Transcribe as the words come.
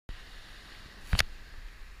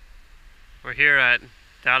We're here at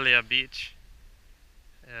Dalia Beach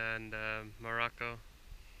and Morocco.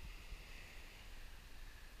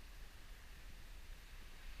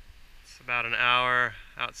 It's about an hour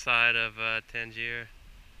outside of Tangier,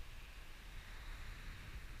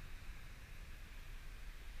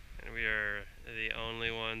 and we are the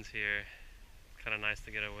only ones here. It's kind of nice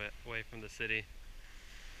to get away from the city.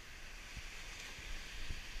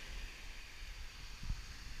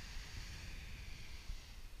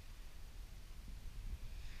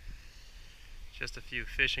 Just a few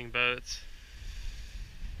fishing boats.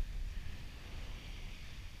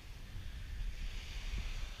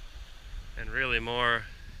 And really more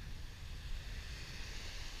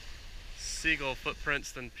seagull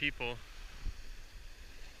footprints than people.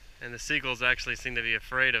 And the seagulls actually seem to be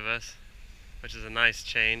afraid of us, which is a nice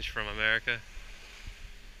change from America.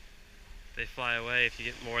 They fly away if you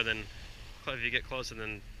get closer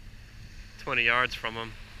than 20 yards from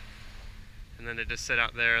them. And then they just sit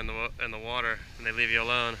out there in the water and they leave you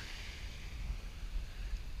alone.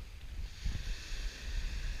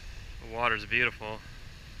 The water's beautiful.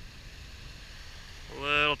 A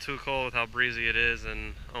little too cold with how breezy it is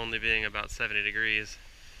and only being about 70 degrees.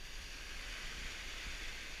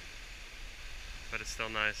 But it's still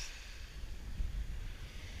nice.